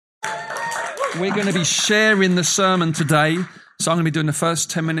We're going to be sharing the sermon today. So I'm going to be doing the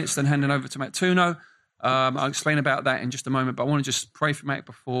first 10 minutes, then handing over to Matt Tuno. I'll explain about that in just a moment, but I want to just pray for Matt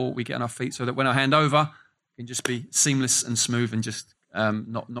before we get on our feet so that when I hand over, it can just be seamless and smooth and just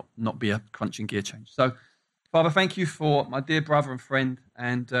not be a crunching gear change. So, Father, thank you for my dear brother and friend,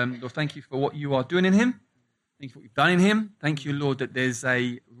 and Lord, thank you for what you are doing in him. Thank you for what you've done in him. Thank you, Lord, that there's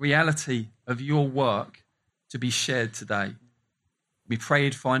a reality of your work to be shared today. We pray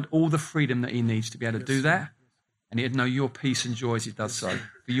he'd find all the freedom that he needs to be able to do that, and he'd know your peace and joy as he does so,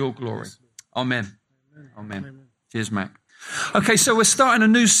 for your glory. Amen. Amen. Cheers, Mac. Okay, so we're starting a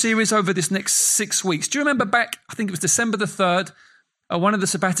new series over this next 6 weeks. Do you remember back, I think it was December the 3rd, one of the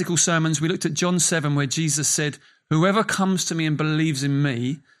sabbatical sermons, we looked at John 7, where Jesus said, whoever comes to me and believes in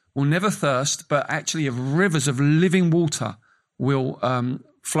me will never thirst, but actually of rivers of living water will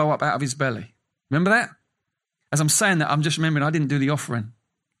flow up out of his belly. Remember that? As I'm saying that, I'm just remembering I didn't do the offering.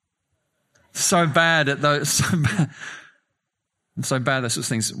 So bad at those, so bad. I'm so bad at those sorts of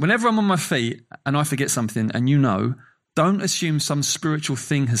things. Whenever I'm on my feet and I forget something, and you know, don't assume some spiritual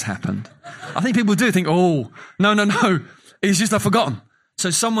thing has happened. I think people do think, oh, no. It's just I've forgotten. So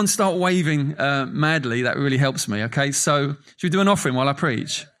someone start waving madly. That really helps me, okay? So should we do an offering while I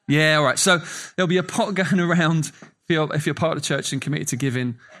preach? Yeah, all right. So there'll be a pot going around. If you're part of the church and committed to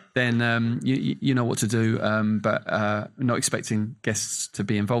giving, then you know what to do. But not expecting guests to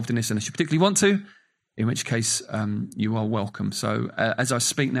be involved in this unless you particularly want to, in which case you are welcome. So as I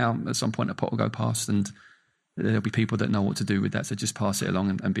speak now, at some point a pot will go past and there'll be people that know what to do with that. So just pass it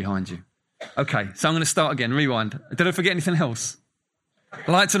along and behind you. Okay, so I'm going to start again. Rewind. Did I forget anything else? I'd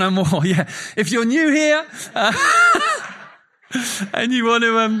like to know more. Yeah. If you're new here and you want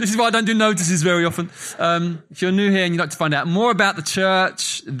to, this is why I don't do notices very often. If you're new here and you'd like to find out more about the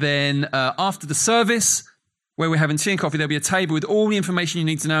church, then after the service, where we're having tea and coffee, there'll be a table with all the information you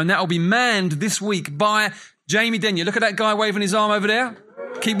need to know. And that will be manned this week by Jamie Denyer. Look at that guy waving his arm over there.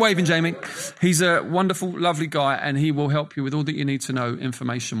 Keep waving, Jamie. He's a wonderful, lovely guy, and he will help you with all that you need to know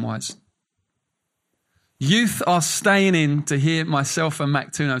information-wise. Youth are staying in to hear myself and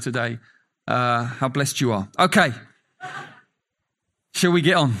Mac Tuno today. How blessed you are. Okay. Shall we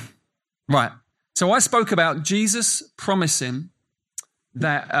get on? Right. So I spoke about Jesus promising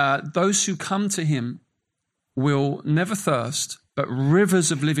that those who come to him will never thirst, but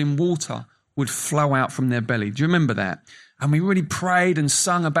rivers of living water would flow out from their belly. Do you remember that? And we really prayed and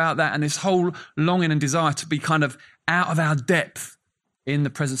sung about that, and this whole longing and desire to be kind of out of our depth in the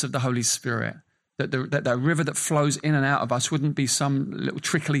presence of the Holy Spirit. That river that flows in and out of us wouldn't be some little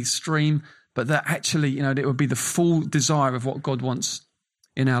trickly stream, but that actually, it would be the full desire of what God wants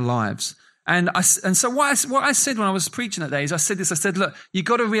in our lives. And so what I said when I was preaching that day is I said, look, you've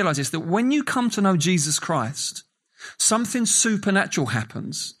got to realize this, that when you come to know Jesus Christ, something supernatural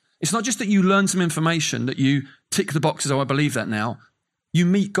happens. It's not just that you learn some information, that you tick the boxes, oh, I believe that now. You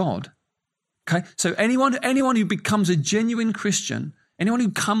meet God. Okay? So anyone who becomes a genuine Christian, anyone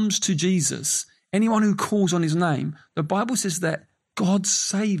who comes to Jesus, anyone who calls on his name, the Bible says that God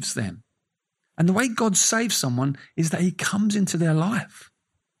saves them. And the way God saves someone is that he comes into their life.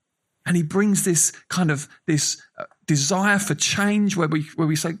 And he brings this kind of desire for change where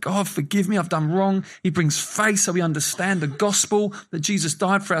we say, God, forgive me, I've done wrong. He brings faith so we understand the gospel, that Jesus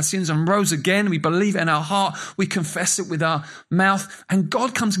died for our sins and rose again. We believe it in our heart. We confess it with our mouth. And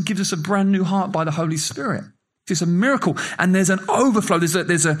God comes and gives us a brand new heart by the Holy Spirit. It's a miracle, and there's an overflow.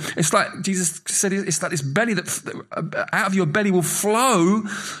 It's like Jesus said, it's like this belly that out of your belly will flow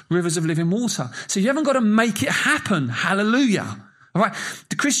rivers of living water. So you haven't got to make it happen. Hallelujah. All right.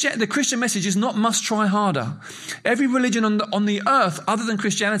 The Christian message is not must try harder. Every religion on the earth, other than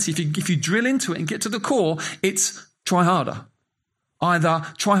Christianity, if you drill into it and get to the core, it's try harder. Either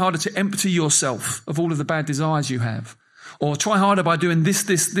try harder to empty yourself of all of the bad desires you have, or try harder by doing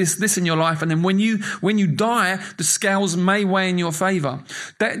this in your life, and then when you die, the scales may weigh in your favor.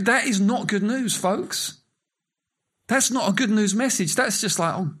 That is not good news, folks. That's not a good news message. That's just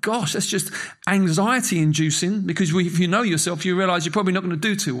like, oh gosh, that's just anxiety inducing, because if you know yourself, you realize you're probably not going to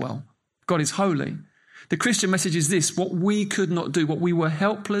do too well. God is holy. The Christian message is this: what we could not do, what we were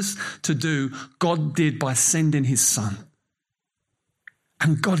helpless to do, God did by sending his son.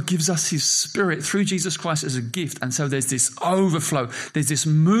 And God gives us his Spirit through Jesus Christ as a gift. And so there's this overflow. There's this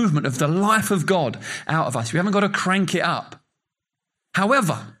movement of the life of God out of us. We haven't got to crank it up.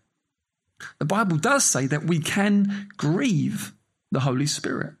 However, the Bible does say that we can grieve the Holy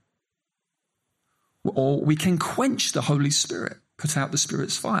Spirit. Or we can quench the Holy Spirit, put out the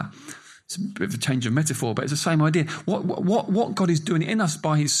Spirit's fire. It's a bit of a change of metaphor, but it's the same idea. What God is doing in us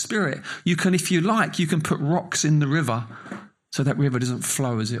by his Spirit, you can, if you like, you can put rocks in the river so that river doesn't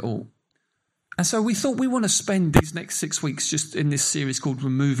flow as it ought. And so we thought we want to spend these next 6 weeks just in this series called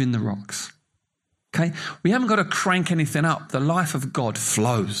Removing the Rocks. Okay? We haven't got to crank anything up. The life of God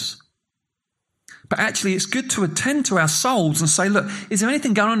flows. But actually, it's good to attend to our souls and say, look, is there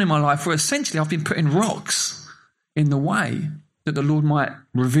anything going on in my life where essentially I've been putting rocks in the way that the Lord might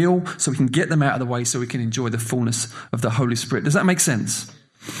reveal so we can get them out of the way so we can enjoy the fullness of the Holy Spirit? Does that make sense?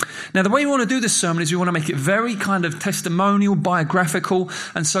 Now, the way we want to do this sermon is we want to make it very kind of testimonial, biographical.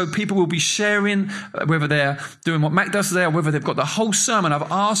 And so people will be sharing, whether they're doing what Mac does today or whether they've got the whole sermon. I've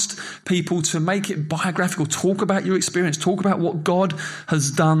asked people to make it biographical, talk about your experience, talk about what God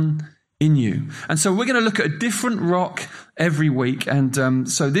has done in you. And so we're going to look at a different rock every week. And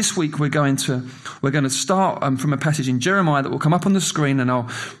so this week we're going to start from a passage in Jeremiah that will come up on the screen, and I'll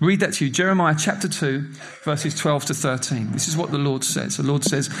read that to you. Jeremiah chapter 2, verses 12 to 13. This is what the Lord says. The Lord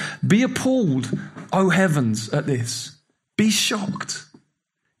says, "Be appalled, O heavens, at this. Be shocked.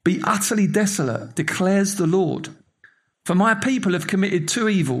 Be utterly desolate, declares the Lord. For my people have committed 2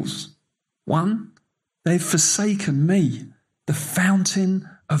 evils. 1, they've forsaken me, the fountain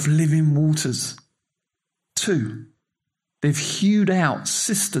of living waters. 2, they've hewed out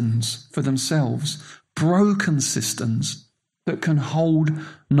cisterns for themselves, broken cisterns that can hold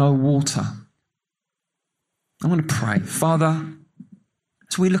no water." I'm going to pray. Father,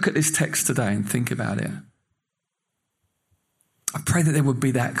 as we look at this text today and think about it, I pray that there would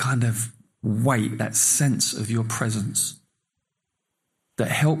be that kind of weight, that sense of your presence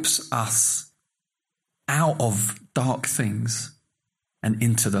that helps us out of dark things and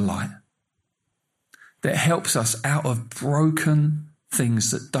into the light. That helps us out of broken things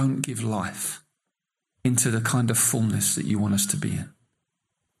that don't give life into the kind of fullness that you want us to be in.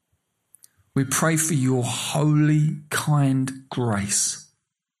 We pray for your holy, kind grace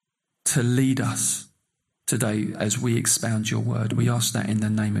to lead us today as we expound your word. We ask that in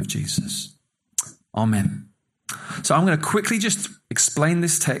the name of Jesus. Amen. So I'm going to quickly just explain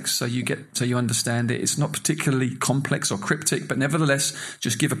this text so you understand it. It's not particularly complex or cryptic, but nevertheless,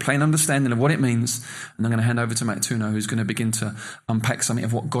 just give a plain understanding of what it means. And I'm going to hand over to Matt Tuno, who's going to begin to unpack something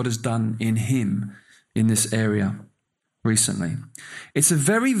of what God has done in him in this area recently. It's a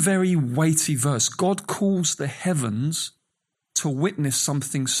very, very weighty verse. God calls the heavens to witness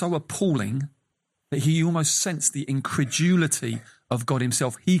something so appalling that he almost sensed the incredulity of God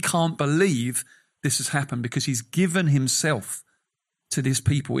himself. He can't believe this has happened because he's given himself to this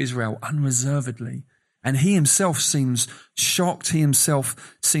people, Israel, unreservedly. And he himself seems shocked. He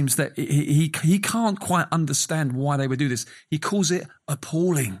himself seems that he can't quite understand why they would do this. He calls it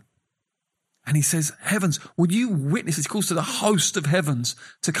appalling. And he says, heavens, would you witness this? He calls to the host of heavens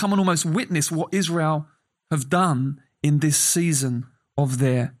to come and almost witness what Israel have done in this season of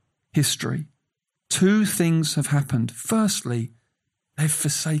their history. 2 things have happened. Firstly, they've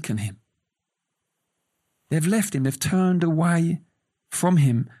forsaken him. They've left him. They've turned away from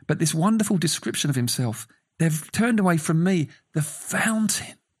him. But this wonderful description of himself, they've turned away from me, the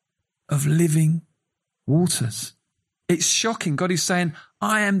fountain of living waters. It's shocking. God is saying,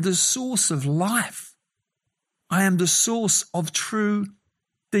 I am the source of life. I am the source of true,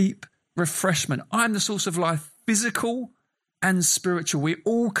 deep refreshment. I am the source of life, physical and spiritual. It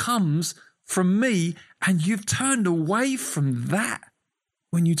all comes from me, and you've turned away from that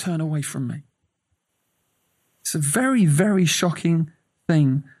when you turn away from me. It's a very, very shocking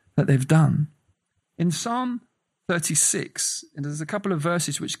thing that they've done. In Psalm 36, and there's a couple of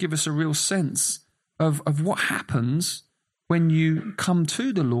verses which give us a real sense of what happens when you come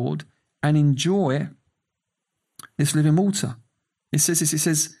to the Lord and enjoy this living water. It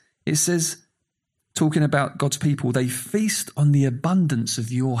says, talking about God's people, they feast on the abundance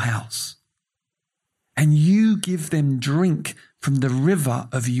of your house, and you give them drink from the river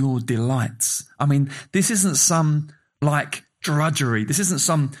of your delights. I mean, this isn't some like drudgery. This isn't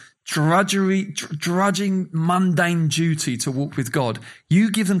some drudging, mundane duty to walk with God. You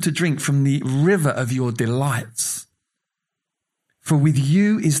give them to drink from the river of your delights. For with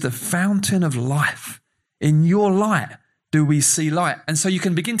you is the fountain of life. In your light do we see light. And so you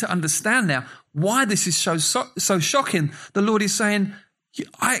can begin to understand now why this is so shocking. The Lord is saying,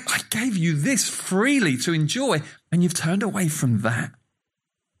 I gave you this freely to enjoy, and you've turned away from that.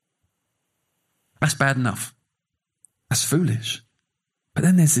 That's bad enough. That's foolish. But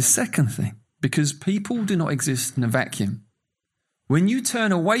then there's this second thing, because people do not exist in a vacuum. When you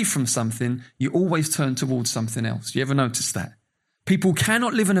turn away from something, you always turn towards something else. You ever notice that? People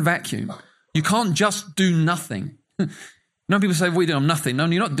cannot live in a vacuum. You can't just do nothing. No, people say, what are you doing? I'm nothing. No,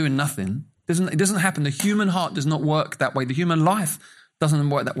 you're not doing nothing. It doesn't happen. The human heart does not work that way. The human life doesn't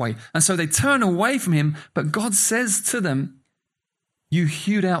work that way. And so they turn away from him, but God says to them, You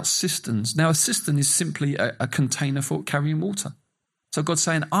hewed out cisterns. Now, a cistern is simply a container for carrying water. So God's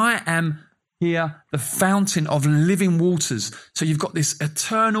saying, I am here, the fountain of living waters. So you've got this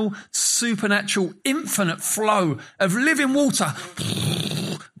eternal, supernatural, infinite flow of living water.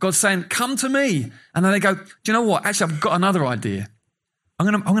 God's saying, come to me. And then they go, do you know what? Actually, I've got another idea. I'm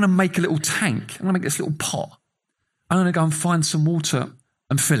going to make a little tank. I'm going to make this little pot. I'm going to go and find some water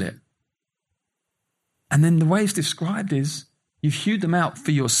and fill it. And then the way it's described is, you've hewed them out for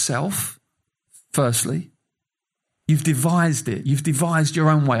yourself, firstly. You've devised it. You've devised your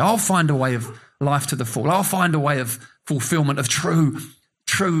own way. I'll find a way of life to the full. I'll find a way of fulfillment, of true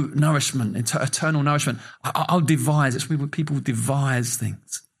nourishment, eternal nourishment. I'll devise. It's when people devise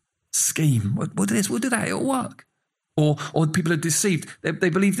things. Scheme. We'll do this, we'll do that, it'll work. Or people are deceived. They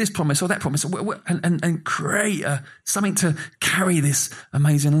believe this promise or that promise and create something to carry this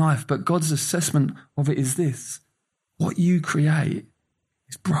amazing life. But God's assessment of it is this. What you create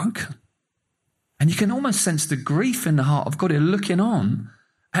is broken. And you can almost sense the grief in the heart of God here looking on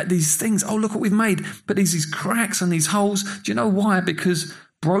at these things. Oh, look what we've made. But there's these cracks and these holes. Do you know why? Because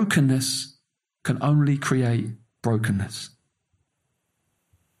brokenness can only create brokenness.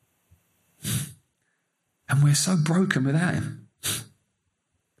 And we're so broken without him.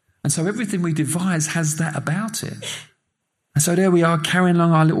 And so everything we devise has that about it. And so there we are carrying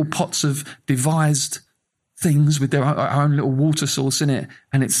along our little pots of devised things with our own little water source in it,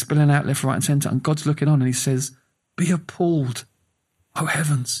 and it's spilling out left, right and centre. And God's looking on and he says, be appalled, oh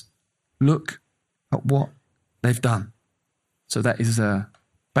heavens, look at what they've done. So that is a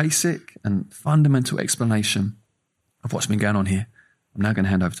basic and fundamental explanation of what's been going on here. I'm now going to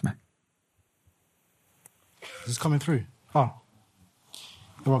hand over to Matt. Is this coming through? Oh,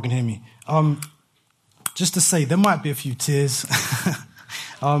 everyone can hear me. Just to say, there might be a few tears.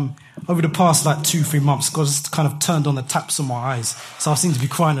 Over the past 2-3 months, God's kind of turned on the taps on my eyes. So I seem to be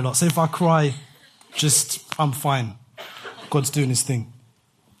crying a lot. So if I cry, I'm fine. God's doing his thing.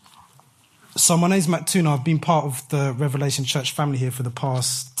 So my name's Matt Tuna. I've been part of the Revelation Church family here for the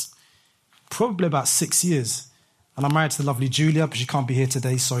past probably about 6 years. And I'm married to the lovely Julia, but she can't be here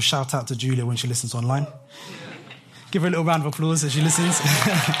today. So shout out to Julia when she listens online. Give her a little round of applause as she listens.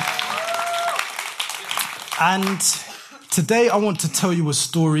 And today I want to tell you a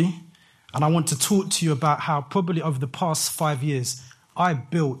story, and I want to talk to you about how probably over the past 5 years, I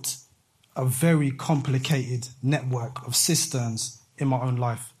built a very complicated network of cisterns in my own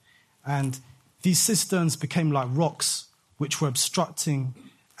life. And these cisterns became like rocks which were obstructing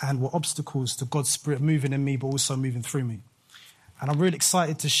and were obstacles to God's Spirit moving in me, but also moving through me. And I'm really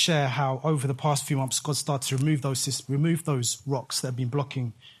excited to share how over the past few months, God started to remove those rocks that have been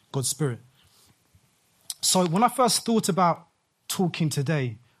blocking God's Spirit. So when I first thought about talking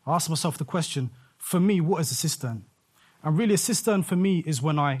today, I asked myself the question, for me, what is a cistern? And really a cistern for me is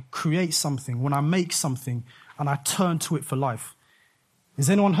when I create something, when I make something and I turn to it for life. Has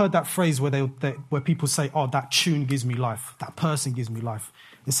anyone heard that phrase where people say, oh, that tune gives me life, that person gives me life?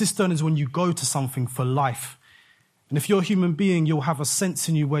 A cistern is when you go to something for life. And if you're a human being, you'll have a sense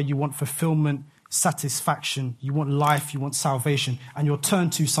in you where you want fulfillment, satisfaction, you want life, you want salvation, and you'll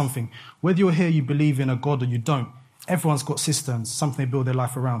turn to something. Whether you're here, you believe in a God or you don't, everyone's got cisterns, something they build their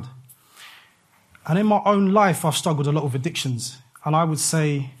life around. And in my own life, I've struggled a lot with addictions. And I would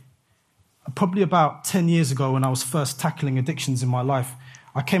say probably about 10 years ago when I was first tackling addictions in my life,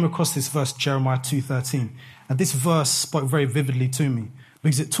 I came across this verse, Jeremiah 2:13. And this verse spoke very vividly to me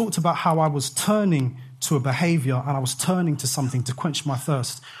because it talked about how I was turning to a behavior and I was turning to something to quench my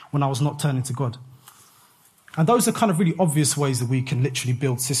thirst when I was not turning to God. And those are kind of really obvious ways that we can literally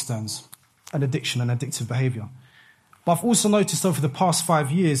build cisterns, an addiction and addictive behavior. But I've also noticed over the past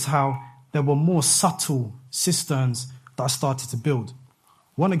 5 years how there were more subtle cisterns that I started to build.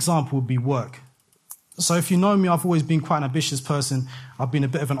 One example would be work. So if you know me, I've always been quite an ambitious person. I've been a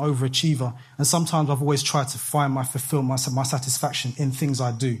bit of an overachiever. And sometimes I've always tried to find my fulfillment, my satisfaction in things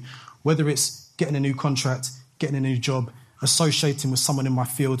I do. Whether it's getting a new contract, getting a new job, associating with someone in my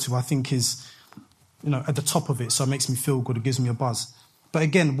field who I think is, at the top of it, so it makes me feel good, it gives me a buzz. But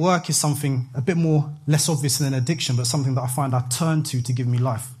again, work is something a bit more less obvious than an addiction, but something that I find I turn to give me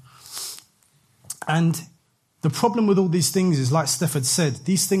life. And the problem with all these things is, like Steph had said,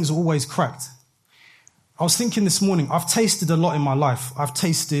 these things are always cracked. I was thinking this morning, I've tasted a lot in my life. I've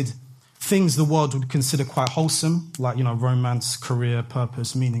tasted things the world would consider quite wholesome, like, romance, career,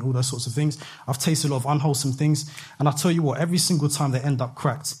 purpose, meaning, all those sorts of things. I've tasted a lot of unwholesome things. And I tell you what, every single time they end up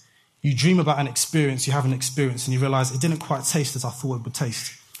cracked, you dream about an experience, you have an experience, and you realize it didn't quite taste as I thought it would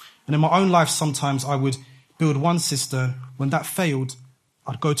taste. And in my own life, sometimes I would build one cistern. When that failed,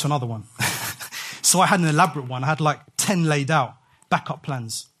 I'd go to another one. So I had an elaborate one. I had 10 laid out. backup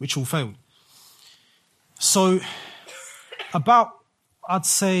plans, which all failed. So about, I'd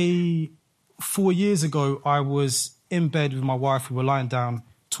say 4 years ago, I was in bed with my wife. We were lying down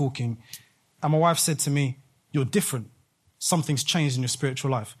talking. And my wife said to me, "You're different. Something's changed in your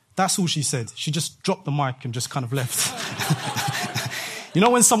spiritual life." That's all she said. She just dropped the mic and just kind of left. You know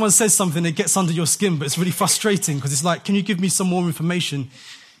when someone says something, it gets under your skin, but it's really frustrating because it's like, can you give me some more information?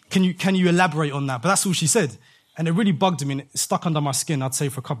 Can you elaborate on that? But that's all she said. And it really bugged me and it stuck under my skin, I'd say,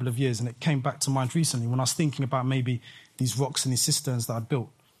 for a couple of years. And it came back to mind recently when I was thinking about maybe these rocks and these cisterns that I'd built.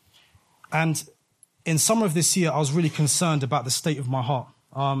 And in summer of this year, I was really concerned about the state of my heart.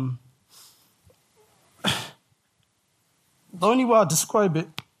 The only way I describe it,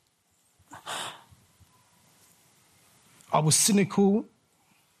 I was cynical.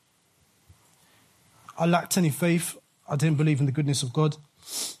 I lacked any faith. I didn't believe in the goodness of God.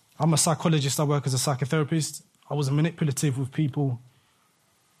 I'm a psychologist. I work as a psychotherapist. I was manipulative with people.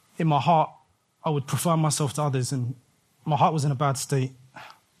 In my heart, I would prefer myself to others, and my heart was in a bad state.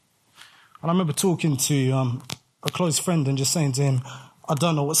 And I remember talking to a close friend and just saying to him, "I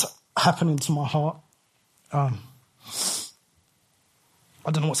don't know what's happening to my heart. I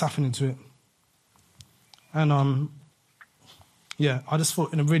don't know what's happening to it." And I just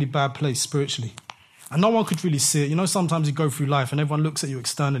felt in a really bad place spiritually. And no one could really see it. You know, sometimes you go through life and everyone looks at you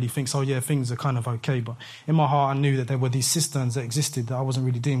externally, thinks, "Oh yeah, things are kind of okay." But in my heart, I knew that there were these cisterns that existed that I wasn't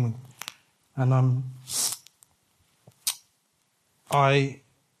really dealing with. And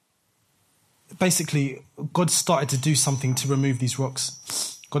basically, God started to do something to remove these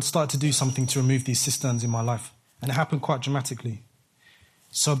rocks. God started to do something to remove these cisterns in my life. And it happened quite dramatically.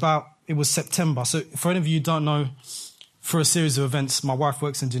 So it was September. So for any of you who don't know, for a series of events, my wife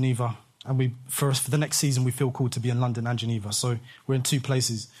works in Geneva. And for the next season, we feel called to be in London and Geneva. So we're in two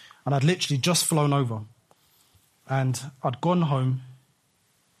places. And I'd literally just flown over. And I'd gone home.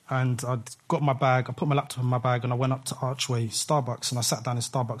 And I'd got my bag. I put my laptop in my bag. And I went up to Archway Starbucks. And I sat down in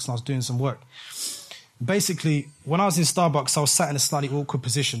Starbucks. And I was doing some work. Basically, when I was in Starbucks, I was sat in a slightly awkward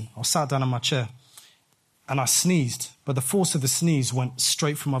position. I was sat down in my chair. And I sneezed. But the force of the sneeze went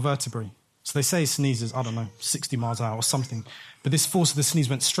straight through my vertebrae. So they say sneezes, 60 miles an hour or something. But this force of the sneeze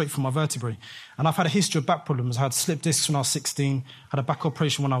went straight from my vertebrae. And I've had a history of back problems. I had slip discs when I was 16, had a back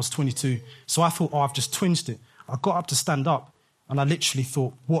operation when I was 22. So I thought, I've just twinged it. I got up to stand up, and I literally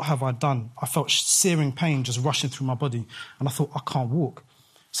thought, what have I done? I felt searing pain just rushing through my body. And I thought, I can't walk.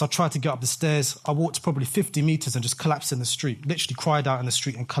 So I tried to get up the stairs. I walked probably 50 meters and just collapsed in the street, literally cried out in the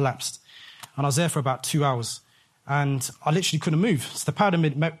street and collapsed. And I was there for about 2 hours. And I literally couldn't move. So the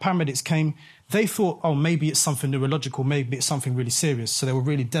paramedics came. They thought, maybe it's something neurological, maybe it's something really serious. So they were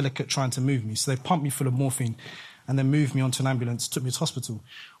really delicate trying to move me. So they pumped me full of morphine and then moved me onto an ambulance, took me to hospital.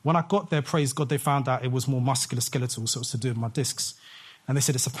 When I got there, praise God, they found out it was more musculoskeletal, so it was to do with my discs. And they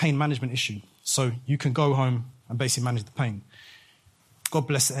said it's a pain management issue. So you can go home and basically manage the pain. God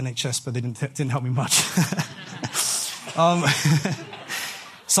bless the NHS, but they didn't help me much.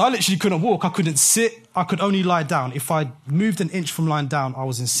 So I literally couldn't walk. I couldn't sit. I could only lie down. If I moved an inch from lying down, I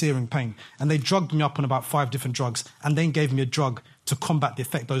was in searing pain. And they drugged me up on about 5 different drugs and then gave me a drug to combat the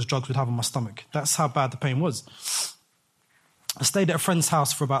effect those drugs would have on my stomach. That's how bad the pain was. I stayed at a friend's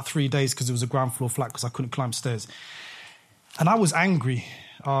house for about 3 days because it was a ground floor flat because I couldn't climb stairs. And I was angry.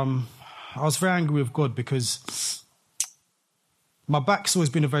 I was very angry with God because my back's always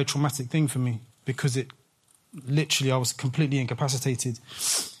been a very traumatic thing for me because I was completely incapacitated.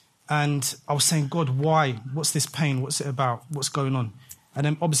 And I was saying, God, why? What's this pain? What's it about? What's going on? And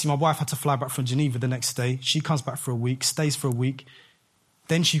then obviously my wife had to fly back from Geneva the next day. She comes back for a week, stays for a week.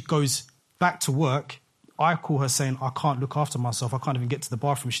 Then she goes back to work. I call her saying, I can't look after myself. I can't even get to the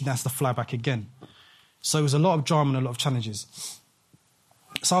bathroom. She has to fly back again. So it was a lot of drama and a lot of challenges.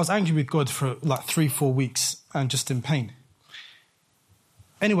 So I was angry with God for like 3-4 weeks and just in pain.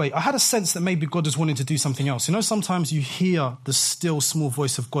 Anyway, I had a sense that maybe God was wanting to do something else. You know, sometimes you hear the still small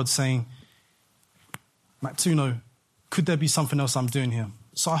voice of God saying, Mactuno, could there be something else I'm doing here?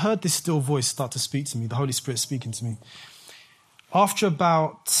 So I heard this still voice start to speak to me, the Holy Spirit speaking to me. After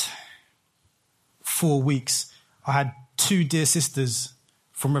about 4 weeks, I had 2 dear sisters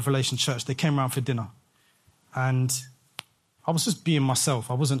from Revelation Church. They came around for dinner. And I was just being myself.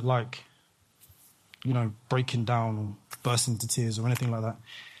 I wasn't breaking down or bursting into tears or anything like that.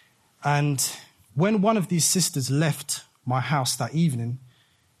 And when one of these sisters left my house that evening,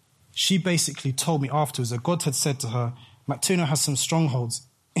 she basically told me afterwards that God had said to her, Mactuno has some strongholds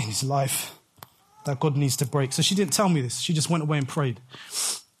in his life that God needs to break. So she didn't tell me this. She just went away and prayed.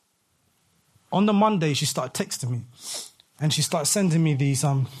 On the Monday, she started texting me. And she started sending me these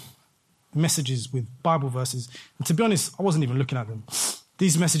messages with Bible verses. And to be honest, I wasn't even looking at them.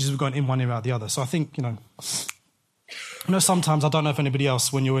 These messages were going in one ear out the other. So I think, sometimes, I don't know if anybody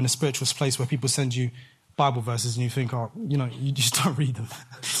else, when you're in a spiritual place where people send you Bible verses and you think, you just don't read them.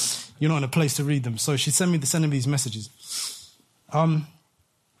 You're not in a place to read them. So she sent me these messages. On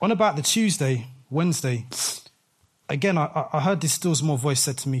about the Tuesday, Wednesday, again, I heard this still small voice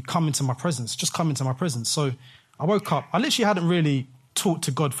said to me, come into my presence, just come into my presence. So I woke up. I literally hadn't really talked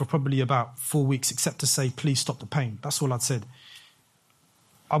to God for probably about 4 weeks, except to say, please stop the pain. That's all I'd said.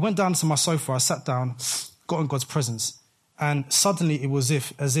 I went down to my sofa, I sat down, got in God's presence, and suddenly it was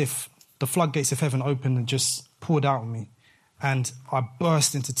as if the floodgates of heaven opened and just poured out on me. And I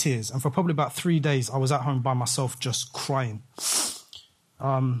burst into tears. And for probably about 3 days, I was at home by myself just crying.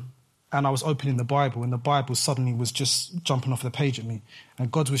 And I was opening the Bible, and the Bible suddenly was just jumping off the page at me.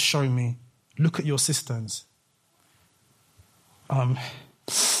 And God was showing me, look at your cisterns.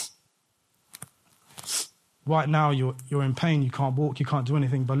 Right now, you're in pain, you can't walk, you can't do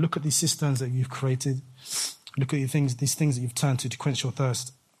anything, but look at these cisterns that you've created. Look at these things that you've turned to quench your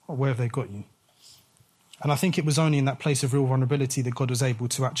thirst. Where have they got you? And I think it was only in that place of real vulnerability that God was able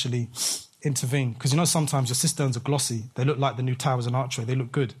to actually intervene. Because sometimes your cisterns are glossy. They look like the new towers and archway. They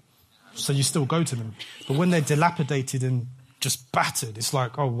look good. So you still go to them. But when they're dilapidated and just battered, it's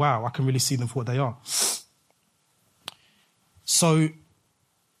like, oh, wow, I can really see them for what they are. So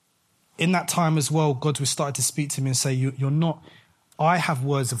in that time as well, God was starting to speak to me and say, you're not, I have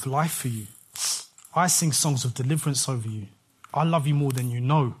words of life for you. I sing songs of deliverance over you. I love you more than you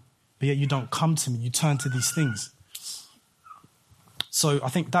know, but yet you don't come to me. You turn to these things. So I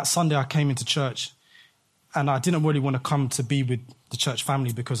think that Sunday I came into church, and I didn't really want to come to be with the church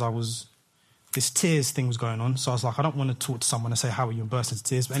family because this tears thing was going on. So I was like, I don't want to talk to someone and say, how are you, and burst into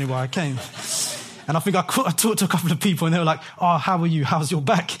tears. But anyway, I came. And I think I talked to a couple of people, and they were like, oh, how are you? How's your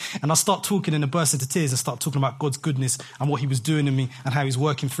back? And I start talking and I burst into tears and start talking about God's goodness and what he was doing in me and how he's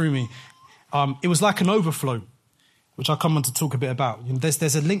working through me. It was like an overflow, which I'll come on to talk a bit about.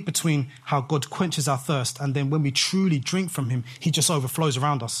 There's a link between how God quenches our thirst, and then when we truly drink from him, he just overflows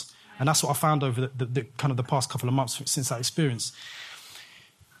around us. And that's what I found over the kind of the past couple of months since that experience.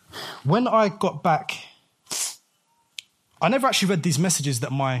 When I got back, I never actually read these messages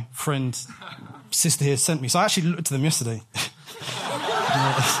that my friend, sister here sent me. So I actually looked at them yesterday.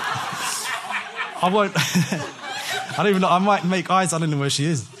 I won't, I don't even know, I might make eyes, I don't know where she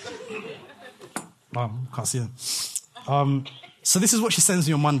is. Can't see her. So this is what she sends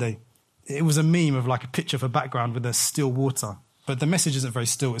me on Monday. It was a meme of like a picture of her background with a still water. But the message isn't very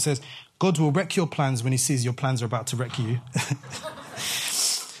still. It says, God will wreck your plans when he sees your plans are about to wreck you.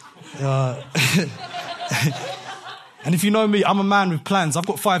 And if you know me, I'm a man with plans. I've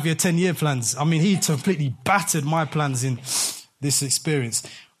got 5-year, 10-year plans. I mean, he completely battered my plans in this experience.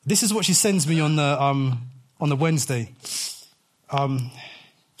 This is what she sends me on the Wednesday.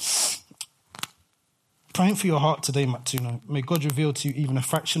 Praying for your heart today, Mattuno. May God reveal to you even a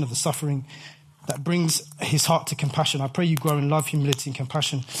fraction of the suffering that brings his heart to compassion. I pray you grow in love, humility, and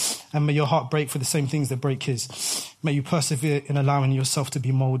compassion, and may your heart break for the same things that break his. May you persevere in allowing yourself to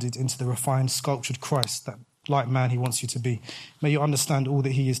be molded into the refined, sculptured Christ, that like man he wants you to be. May you understand all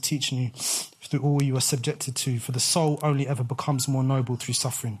that he is teaching you through all you are subjected to, for the soul only ever becomes more noble through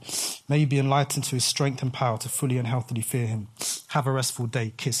suffering. May you be enlightened to his strength and power to fully and healthily fear him. Have a restful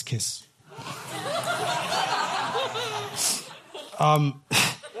day. Kiss, kiss.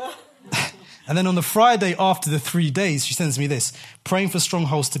 And then on the Friday after the 3 days, she sends me this: praying for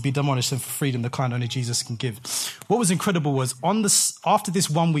strongholds to be demolished and for freedom, the kind only Jesus can give. What was incredible was after this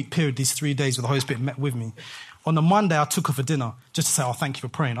 1 week period, these 3 days where the Holy Spirit met with me, on the Monday I took her for dinner just to say, oh, thank you for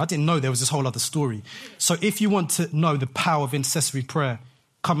praying. I didn't know there was this whole other story. So if you want to know the power of intercessory prayer,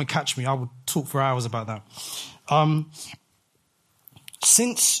 come and catch me. I would talk for hours about that.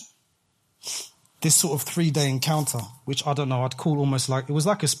 Since this sort of 3-day encounter, which I don't know, I'd call almost like, it was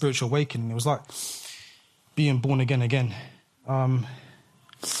like a spiritual awakening. It was like being born again.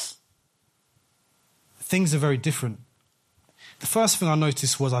 Things are very different. The first thing I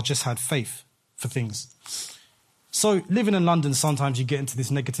noticed was I just had faith for things. So living in London, sometimes you get into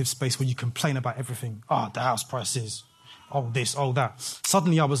this negative space where you complain about everything. Oh, the house prices. Oh, this, oh, that.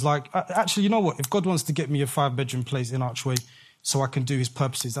 Suddenly I was like, actually, you know what? If God wants to get me a 5-bedroom place in Archway so I can do his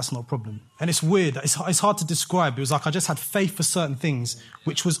purposes, that's not a problem. And it's weird. It's hard to describe. It was like I just had faith for certain things,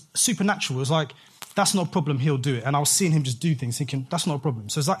 which was supernatural. It was like, that's not a problem, he'll do it. And I was seeing him just do things, thinking, that's not a problem.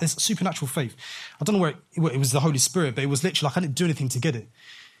 So it's like it's supernatural faith. I don't know where it was the Holy Spirit, but it was literally like I didn't do anything to get it.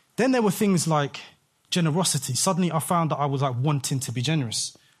 Then there were things like generosity. Suddenly I found that I was like wanting to be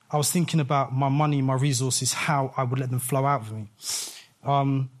generous. I was thinking about my money, my resources, how I would let them flow out of me.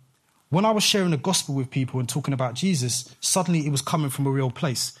 when I was sharing the gospel with people and talking about Jesus, suddenly it was coming from a real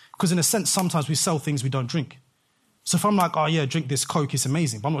place. Because in a sense, sometimes we sell things we don't drink. So if I'm like, oh yeah, drink this Coke, it's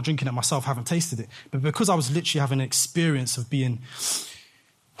amazing, but I'm not drinking it myself, haven't tasted it. But because I was literally having an experience of being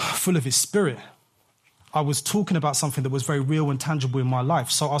full of his spirit, I was talking about something that was very real and tangible in my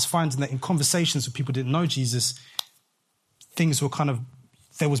life. So I was finding that in conversations with people who didn't know Jesus, things were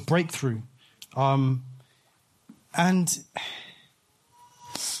there was breakthrough. And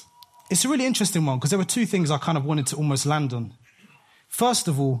it's a really interesting one because there were two things I kind of wanted to almost land on. First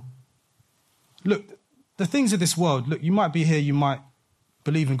of all, look, the things of this world, look, you might be here, you might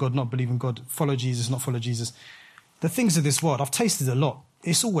believe in God, not believe in God, follow Jesus, not follow Jesus. The things of this world, I've tasted a lot.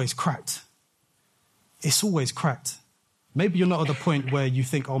 It's always cracked. It's always cracked. Maybe you're not at the point where you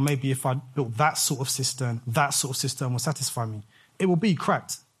think, oh, maybe if I built that sort of cistern will satisfy me. It will be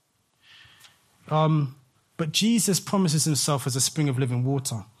cracked. But Jesus promises himself as a spring of living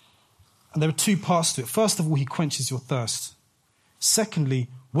water. And there are two parts to it. First of all, he quenches your thirst. Secondly,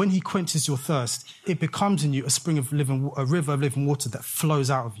 when he quenches your thirst, it becomes in you a river of living water that flows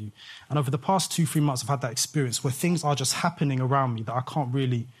out of you. And over the past 2-3 months, I've had that experience where things are just happening around me that I can't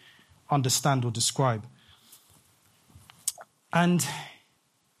really understand or describe. And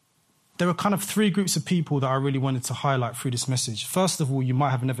there are kind of 3 groups of people that I really wanted to highlight through this message. First of all, you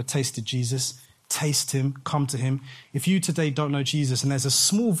might have never tasted Jesus. Taste him, come to him. If you today don't know Jesus and there's a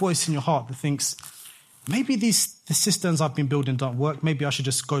small voice in your heart that thinks, maybe the cisterns I've been building don't work, maybe I should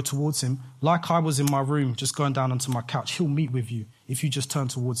just go towards him. Like I was in my room, just going down onto my couch, he'll meet with you if you just turn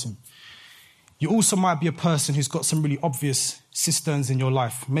towards him. You also might be a person who's got some really obvious cisterns in your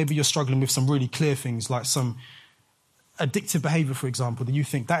life. Maybe you're struggling with some really clear things, like some addictive behavior, for example, that you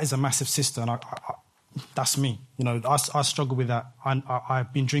think that is a massive cistern. That's me. You know, I struggle with that.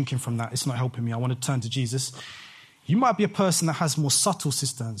 I've been drinking from that. It's not helping me. I want to turn to Jesus. You might be a person that has more subtle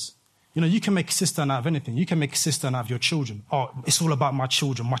cisterns. You know, you can make a cistern out of anything. You can make a cistern out of your children. Oh, it's all about my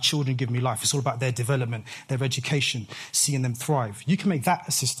children. My children give me life. It's all about their development, their education, seeing them thrive. You can make that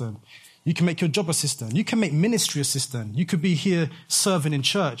a cistern. You can make your job a cistern. You can make ministry a cistern. You could be here serving in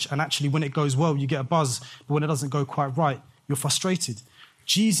church, and actually when it goes well, you get a buzz. But when it doesn't go quite right, you're frustrated.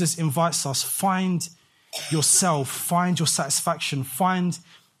 Jesus invites us, find yourself, find your satisfaction, find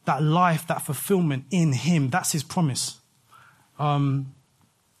that life, that fulfillment in him. That's his promise. So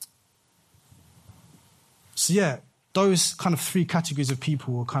yeah, those kind of 3 categories of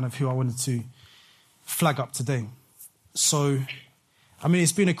people are kind of who I wanted to flag up today. So, I mean,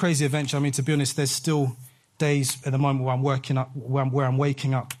 it's been a crazy adventure. I mean, to be honest, there's still days at the moment where I'm waking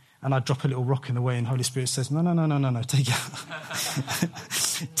up and I drop a little rock in the way and Holy Spirit says, no, take it out.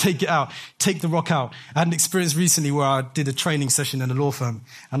 Take it out. Take the rock out. I had an experience recently where I did a training session in a law firm,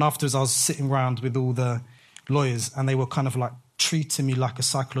 and afterwards I was sitting around with all the lawyers and they were kind of like treating me like a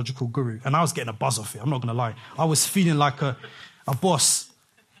psychological guru, and I was getting a buzz off it. I'm not going to lie. I was feeling like a boss.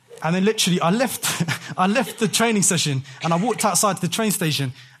 And then literally I left the training session and I walked outside to the train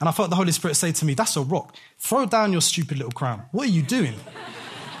station and I felt the Holy Spirit say to me, that's a rock. Throw down your stupid little crown. What are you doing?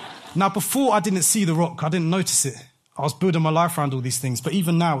 Now, before I didn't see the rock, I didn't notice it. I was building my life around all these things. But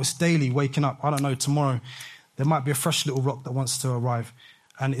even now, it's daily waking up. I don't know, tomorrow there might be a fresh little rock that wants to arrive.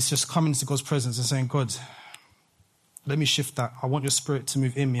 And it's just coming into God's presence and saying, God, let me shift that. I want your spirit to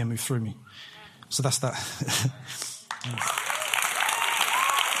move in me and move through me. So that's that.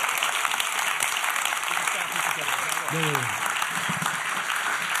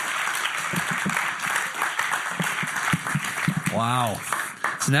 Wow.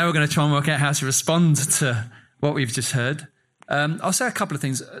 So now we're going to try and work out how to respond to what we've just heard. I'll say a couple of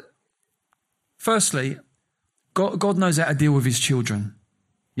things. Firstly, God knows how to deal with his children.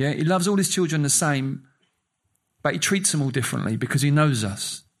 Yeah, he loves all his children the same, but he treats them all differently because he knows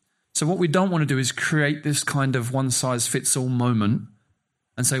us. So what we don't want to do is create this kind of one-size-fits-all moment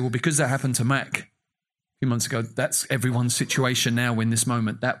and say, well, because that happened to Mac a few months ago, that's everyone's situation now in this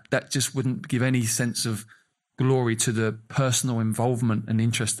moment. That just wouldn't give any sense of glory to the personal involvement and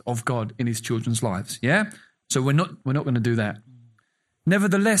interest of God in his children's lives. Yeah? So we're not going to do that.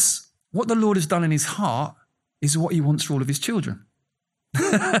 Nevertheless, what the Lord has done in his heart is what he wants for all of his children.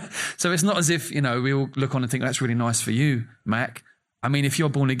 So it's not as if, we all look on and think, that's really nice for you, Mac. I mean, if you're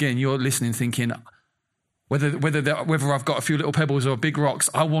born again, you're listening thinking, whether I've got a few little pebbles or big rocks,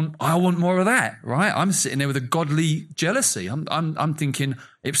 I want more of that, right? I'm sitting there with a godly jealousy. I'm thinking,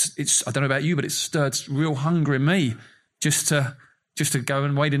 it's I don't know about you, but it stirred real hunger in me just to go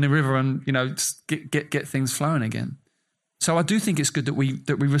and wade in the river and get things flowing again. So I do think it's good that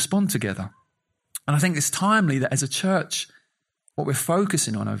we respond together, and I think it's timely that as a church, what we're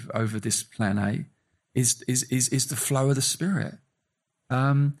focusing on over this plan A is the flow of the Spirit.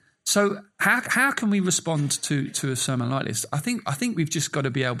 So how can we respond to a sermon like this? I think we've just got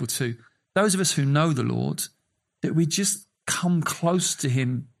to be able to, those of us who know the Lord, that we just come close to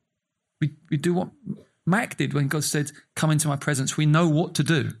him. We do what Mac did when God said, come into my presence. We know what to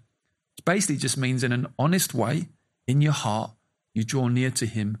do. It basically just means in an honest way, in your heart, you draw near to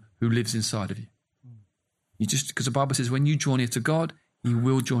him who lives inside of you. Because the Bible says when you draw near to God, he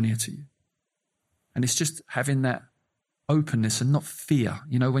will draw near to you. And it's just having that openness and not fear.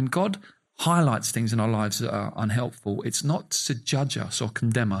 You know, when God highlights things in our lives that are unhelpful, it's not to judge us or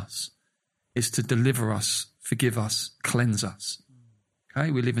condemn us. It's to deliver us, forgive us, cleanse us.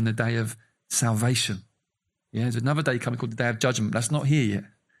 Okay, we live in the day of salvation. Yeah, there's another day coming called the day of judgment. That's not here yet.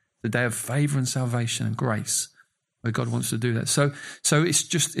 The day of favor and salvation and grace, where God wants to do that. So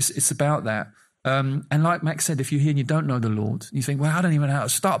it's about that. And like Max said, if you're here and you don't know the Lord, you think, well, I don't even know how to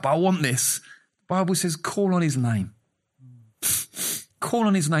start, but I want this. The Bible says, call on his name. Call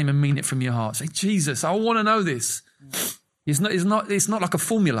on his name and mean it from your heart. Say, Jesus, I want to know this. It's not like a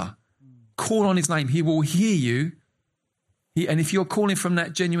formula. Call on his name. He will hear you. And if you're calling from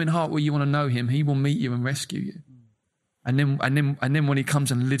that genuine heart where you want to know him, he will meet you and rescue you. And then when he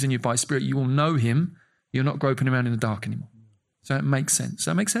comes and lives in you by spirit, you will know him. You're not groping around in the dark anymore. So it makes sense. Does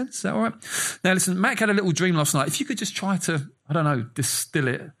that make sense? Is that all right? Now listen, Mac had a little dream last night. If you could just try to, I don't know, distill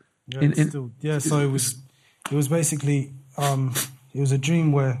it. So it was basically, it was a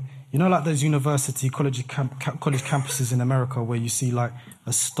dream where, you know, like those university college campuses in America where you see like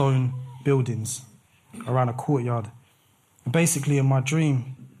a stone buildings around a courtyard. And basically in my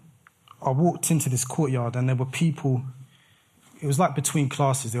dream, I walked into this courtyard and there were people, it was like between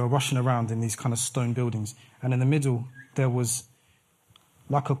classes, they were rushing around in these kind of stone buildings. And in the middle, there was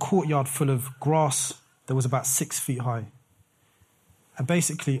like a courtyard full of grass that was about 6 feet high. And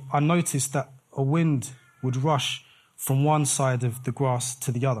basically, I noticed that a wind would rush from one side of the grass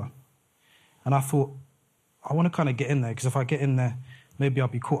to the other. And I thought, I want to kind of get in there, because if I get in there, maybe I'll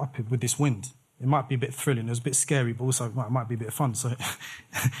be caught up with this wind. It might be a bit thrilling. It was a bit scary, but also it might be a bit of fun. So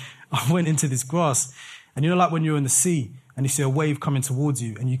I went into this grass. And you know, like when you're in the sea and you see a wave coming towards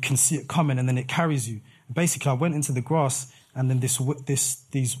you and you can see it coming and then it carries you. Basically, I went into the grass and then this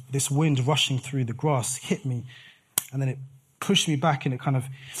wind rushing through the grass hit me. And then it pushed me back and it kind of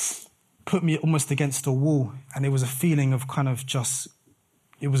put me almost against a wall. And it was a feeling of kind of just,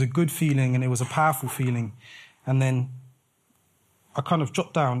 it was a good feeling and it was a powerful feeling. And then I kind of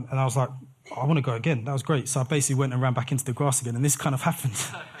dropped down and I was like, I want to go again. That was great. So I basically went and ran back into the grass again. And this kind of happened.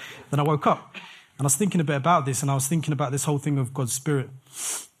 Then I woke up and I was thinking a bit about this. And I was thinking about this whole thing of God's Spirit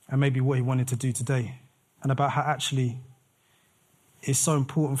and maybe what he wanted to do today. And about how actually it's so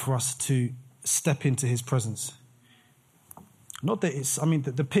important for us to step into his presence. Not that it's, I mean,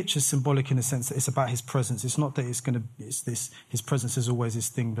 the picture's symbolic in the sense that it's about his presence. It's not that his presence is always this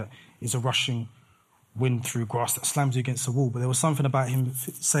thing that is a rushing wind through grass that slams you against the wall. But there was something about him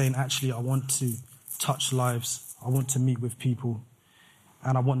saying, actually, I want to touch lives. I want to meet with people.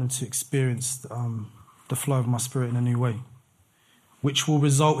 And I want them to experience the flow of my spirit in a new way, which will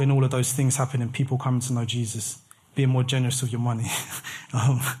result in all of those things happening, people coming to know Jesus, being more generous with your money,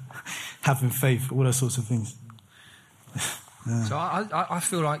 having faith, all those sorts of things. Yeah. So I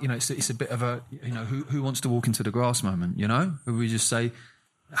feel like, you know, it's a bit of a, you know, who wants to walk into the grass moment, you know? Where we just say,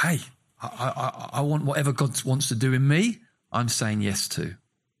 hey, I want whatever God wants to do in me, I'm saying yes to.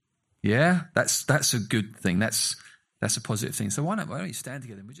 Yeah, that's a good thing. That's a positive thing. So why don't you stand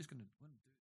together and we're just going to